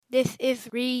This is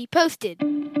reposted.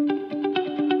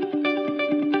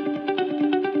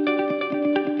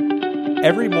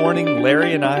 Every morning,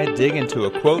 Larry and I dig into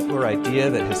a quote or idea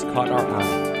that has caught our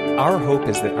eye. Our hope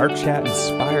is that our chat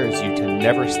inspires you to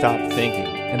never stop thinking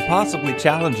and possibly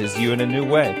challenges you in a new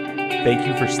way. Thank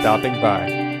you for stopping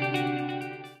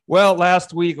by. Well,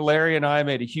 last week, Larry and I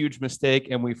made a huge mistake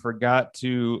and we forgot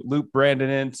to loop Brandon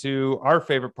into our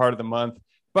favorite part of the month,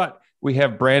 but we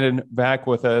have Brandon back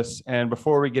with us. And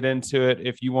before we get into it,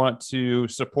 if you want to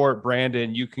support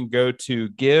Brandon, you can go to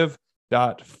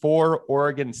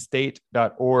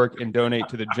give.fororegonstate.org and donate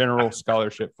to the General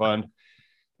Scholarship Fund.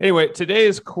 Anyway,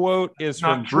 today's quote is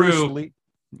from Bruce Lee.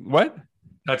 What?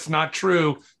 That's not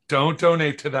true. Don't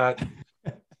donate to that.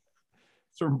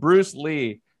 It's from Bruce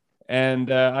Lee.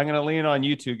 And I'm going to lean on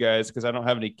you two guys because I don't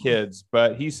have any kids.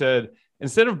 But he said,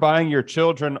 instead of buying your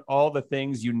children all the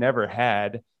things you never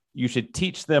had, you should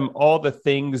teach them all the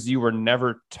things you were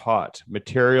never taught.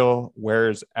 Material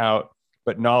wears out,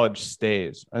 but knowledge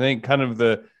stays. I think kind of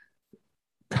the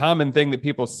common thing that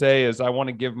people say is, I want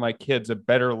to give my kids a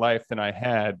better life than I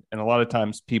had. And a lot of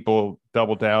times people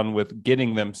double down with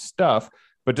getting them stuff.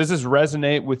 But does this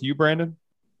resonate with you, Brandon?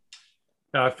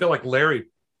 I feel like Larry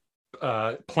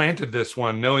planted this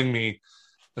one, knowing me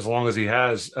as long as he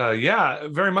has. Yeah,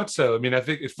 very much so. I mean, I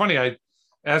think it's funny.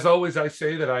 As always, I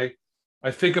say that I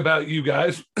think about you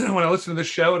guys when I listen to this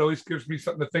show. It always gives me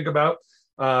something to think about.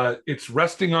 It's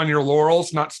resting on your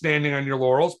laurels, not standing on your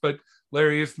laurels. But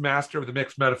Larry is the master of the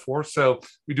mixed metaphor, so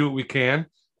we do what we can.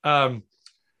 Bruce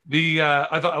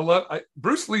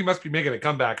Lee must be making a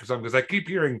comeback or something, because I keep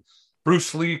hearing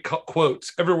Bruce Lee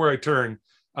quotes everywhere I turn.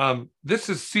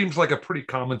 Seems like a pretty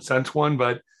common sense one,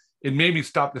 but it made me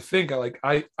stop to think.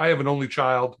 I have an only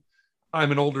child.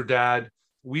 I'm an older dad.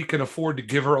 We can afford to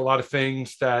give her a lot of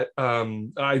things that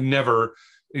I never,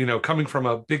 coming from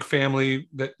a big family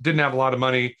that didn't have a lot of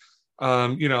money.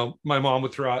 My mom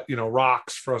would throw out,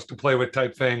 rocks for us to play with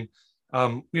type thing.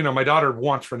 My daughter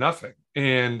wants for nothing.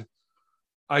 And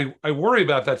I worry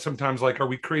about that sometimes. Like, are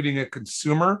we creating a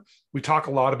consumer? We talk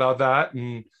a lot about that.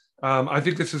 And I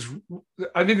think it's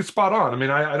spot on. I mean,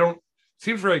 I don't,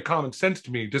 seems very common sense to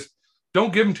me. Just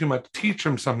don't give them too much, teach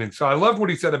them something. So I love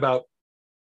what he said about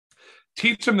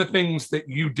teach them the things that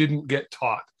you didn't get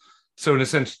taught. So in a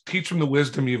sense, teach them the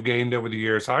wisdom you've gained over the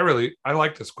years. I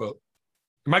like this quote.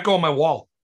 It might go on my wall.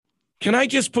 Can I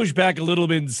just push back a little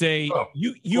bit and say,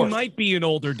 you might be an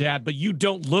older dad, but you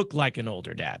don't look like an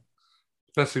older dad.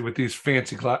 Especially with these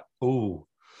fancy glasses. Oh,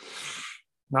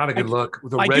 not a good look.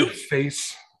 With a red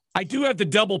face. I do have the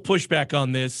double pushback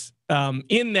on this,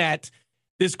 in that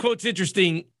this quote's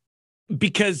interesting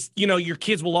because, your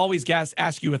kids will always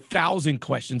ask you 1,000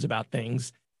 questions about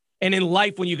things. And in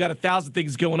life, when you got 1,000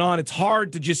 things going on, it's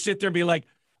hard to just sit there and be like,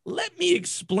 let me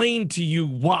explain to you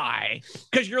why.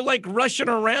 Because you're like rushing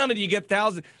around and you get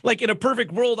 1,000. Like, in a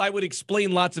perfect world, I would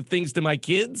explain lots of things to my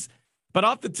kids. But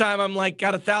off the time, I'm like,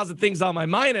 got 1,000 things on my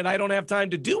mind and I don't have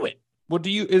time to do it. Well,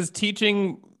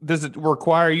 does it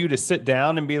require you to sit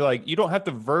down and be like, you don't have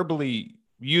to verbally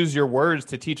use your words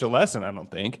to teach a lesson, I don't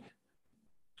think.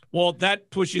 Well, that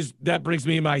brings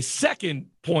me to my second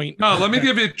point. No, let me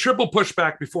give you a triple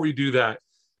pushback before you do that.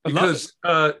 Because,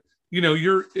 the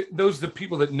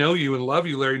people that know you and love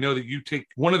you, Larry, know that you take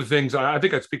one of the things, I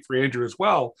think I speak for Andrew as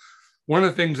well. One of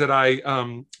the things that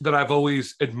I've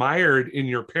always admired in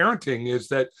your parenting is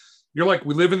that you're like,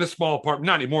 we live in a small apartment,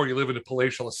 not anymore. You live in a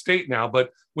palatial estate now,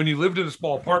 but when you lived in a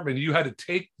small apartment, you had to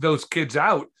take those kids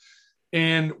out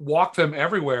and walk them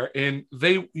everywhere. And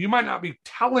you might not be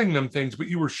telling them things, but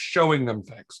you were showing them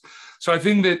things. So I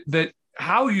think that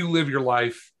how you live your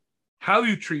life, how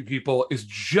you treat people is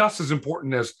just as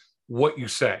important as what you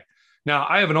say. Now,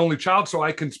 I have an only child, so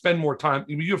I can spend more time.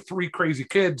 You have 3 crazy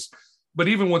kids, but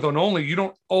even with an only, you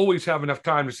don't always have enough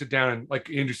time to sit down. And like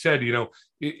Andrew said,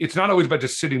 it's not always about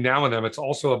just sitting down with them. It's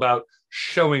also about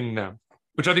showing them,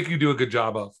 which I think you do a good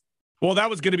job of. Well,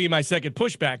 that was going to be my second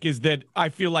pushback, is that I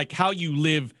feel like how you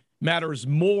live matters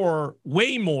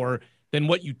way more than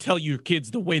what you tell your kids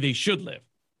the way they should live.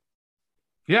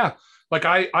 Yeah. Like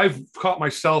I've caught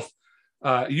myself,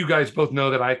 you guys both know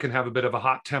that I can have a bit of a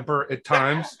hot temper at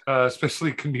times,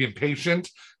 especially can be impatient.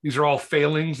 These are all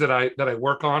failings that I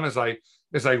work on as I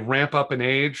ramp up in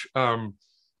age. And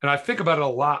I think about it a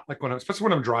lot, like especially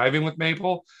when I'm driving with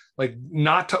Maple, like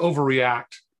not to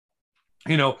overreact,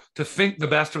 to think the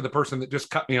best of the person that just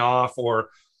cut me off, or,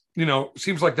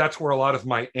 seems like that's where a lot of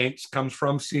my angst comes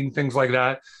from, seeing things like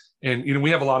that. And, we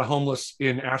have a lot of homeless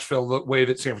in Asheville, the way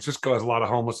that San Francisco has a lot of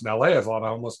homeless and LA has a lot of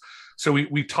homeless. So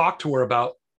we talked to her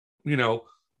about,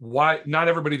 why not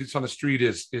everybody that's on the street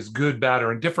is good, bad,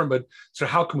 or indifferent, but so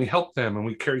how can we help them? And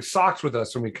we carry socks with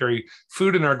us and we carry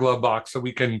food in our glove box so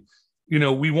we can,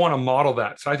 we want to model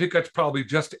that. So I think that's probably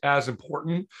just as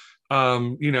important.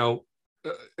 Again,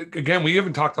 we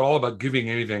haven't talked at all about giving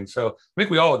anything. So I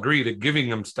think we all agree that giving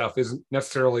them stuff isn't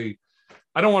necessarily,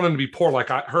 I don't want them to be poor like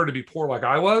her to be poor like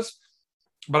I was,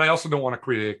 but I also don't want to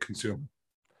create a consumer.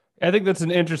 I think that's an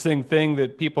interesting thing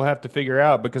that people have to figure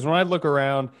out, because when I look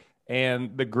around,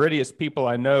 and the grittiest people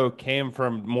I know came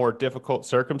from more difficult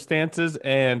circumstances.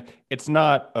 And it's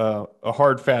not a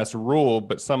hard, fast rule,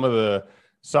 but some of the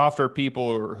softer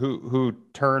people who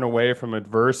turn away from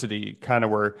adversity kind of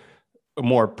were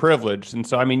more privileged. And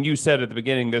so, I mean, you said at the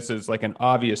beginning, this is like an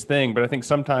obvious thing, but I think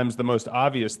sometimes the most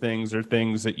obvious things are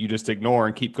things that you just ignore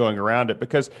and keep going around it.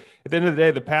 Because at the end of the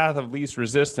day, the path of least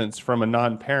resistance from a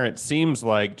non-parent seems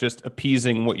like just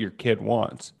appeasing what your kid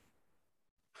wants.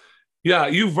 Yeah,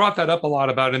 you've brought that up a lot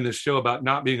about in this show about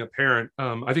not being a parent.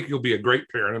 I think you'll be a great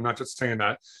parent. I'm not just saying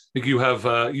that. I think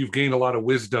you've gained a lot of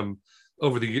wisdom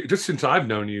over the years. Just since I've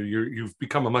known you, you've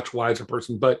become a much wiser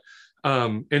person. But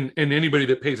and anybody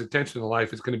that pays attention to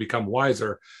life is going to become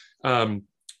wiser.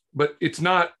 But it's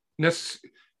not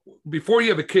necessary. Before you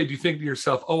have a kid, you think to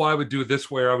yourself, "Oh, I would do it this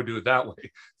way, or I would do it that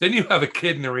way." Then you have a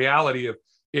kid, and the reality of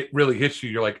it really hits you.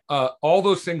 You're like, all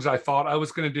those things I thought I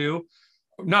was going to do.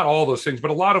 Not all those things, but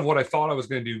a lot of what I thought I was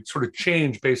going to do sort of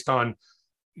changed based on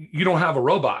you don't have a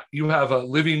robot. You have a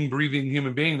living, breathing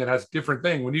human being that has different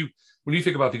things. When you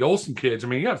think about the Olsen kids, I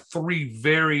mean, you have three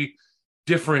very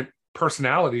different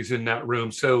personalities in that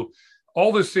room. So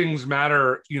all those things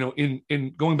matter,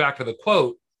 in going back to the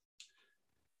quote,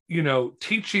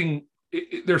 teaching,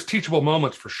 there's teachable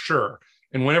moments for sure.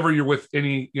 And whenever you're with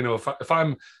any,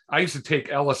 I used to take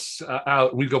Ellis out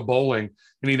and we'd go bowling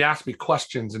and he'd ask me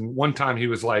questions. And one time he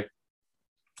was like,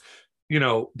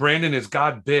 Brandon, is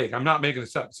God big? I'm not making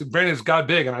this up. I said, Brandon, is God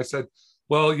big? And I said,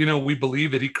 well, we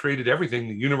believe that he created everything,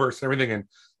 the universe and everything. And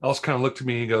Ellis kind of looked at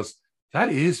me and he goes, that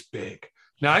is big.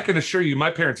 Now I can assure you,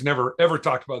 my parents never, ever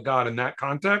talked about God in that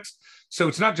context. So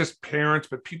it's not just parents,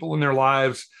 but people in their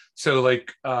lives. So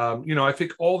I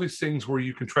think all these things where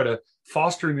you can try to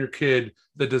foster in your kid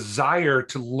the desire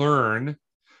to learn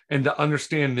and to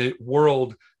understand the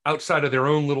world outside of their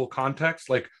own little context,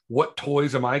 like what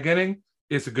toys am I getting,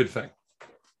 is a good thing.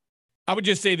 I would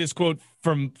just say this quote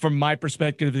from my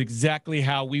perspective, exactly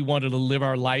how we wanted to live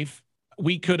our life.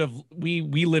 We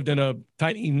lived in a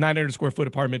tiny 900 square foot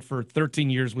apartment for 13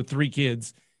 years with 3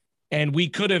 kids. And we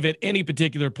could have at any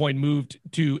particular point moved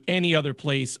to any other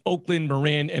place, Oakland,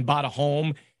 Marin, and bought a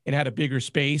home and had a bigger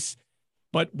space.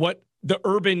 But what the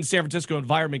urban San Francisco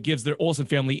environment gives the Olsen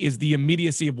family is the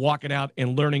immediacy of walking out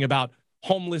and learning about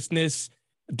homelessness,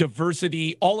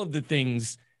 diversity, all of the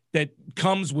things that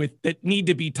comes with that need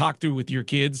to be talked through with your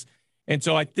kids. And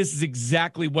so this is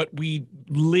exactly what we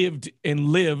lived and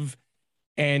live.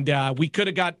 And we could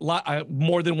have got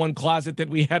more than one closet that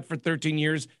we had for 13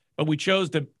 years, but we chose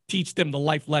to teach them the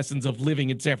life lessons of living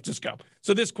in San Francisco.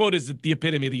 So this quote is the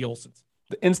epitome of the Olsens.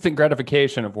 The instant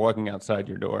gratification of walking outside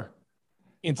your door.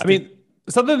 I mean,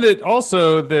 something that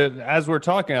also that as we're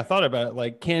talking, I thought about it,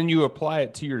 like, can you apply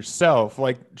it to yourself?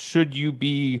 Like,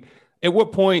 at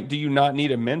what point do you not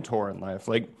need a mentor in life?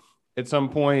 Like at some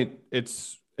point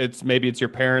it's maybe it's your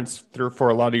parents for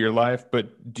a lot of your life,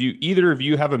 but do either of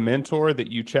you have a mentor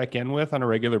that you check in with on a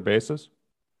regular basis?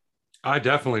 I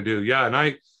definitely do. Yeah. And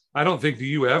I don't think that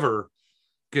you ever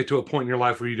get to a point in your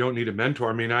life where you don't need a mentor.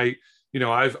 I mean,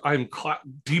 I'm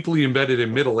deeply embedded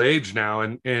in middle age now.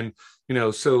 And,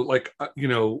 so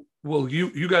well,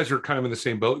 you guys are kind of in the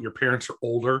same boat. Your parents are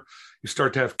older. You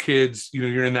start to have kids,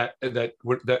 you're in that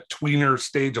tweener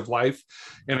stage of life.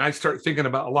 And I start thinking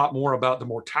about a lot more about the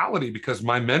mortality because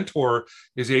my mentor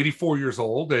is 84 years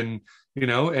old and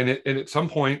at some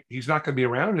point he's not going to be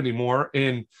around anymore.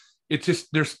 And it's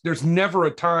just, there's never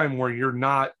a time where you're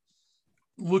not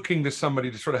looking to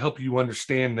somebody to sort of help you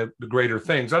understand the greater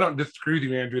things. I don't disagree with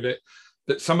you, Andrew,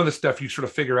 that some of the stuff you sort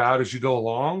of figure out as you go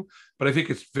along, but I think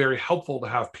it's very helpful to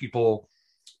have people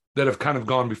that have kind of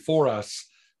gone before us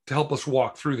to help us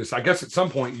walk through this. I guess at some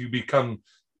point you become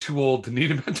too old to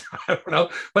need a mentor. I don't know,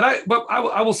 but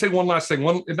I will say one last thing.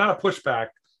 Not a pushback,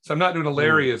 so I'm not doing a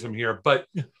Larryism here, but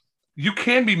you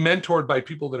can be mentored by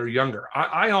people that are younger.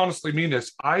 I honestly mean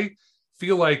this. I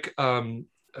feel like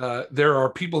there are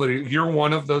people you're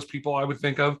one of those people I would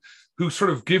think of who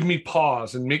sort of give me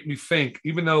pause and make me think,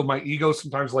 even though my ego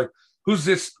sometimes like, who's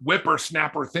this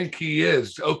whippersnapper think he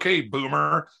is? Okay,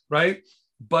 boomer, right?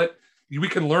 But we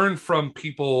can learn from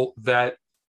people that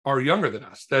are younger than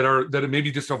us, that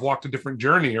maybe just have walked a different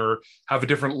journey or have a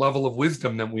different level of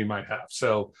wisdom than we might have.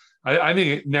 So I think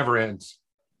it never ends.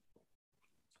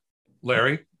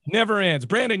 Larry? Never ends.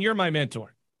 Brandon, you're my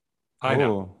mentor. I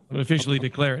know. I'm officially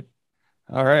declared.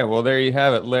 All right. Well, there you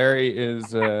have it. Larry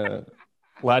is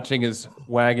latching his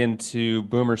wagon to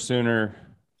Boomer Sooner,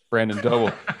 Brandon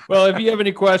Doble. Well, if you have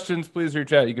any questions, please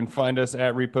reach out. You can find us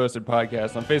at Reposted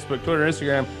Podcast on Facebook, Twitter, and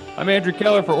Instagram. I'm Andrew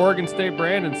Keller for Oregon State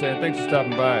Brandon saying thanks for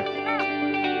stopping by.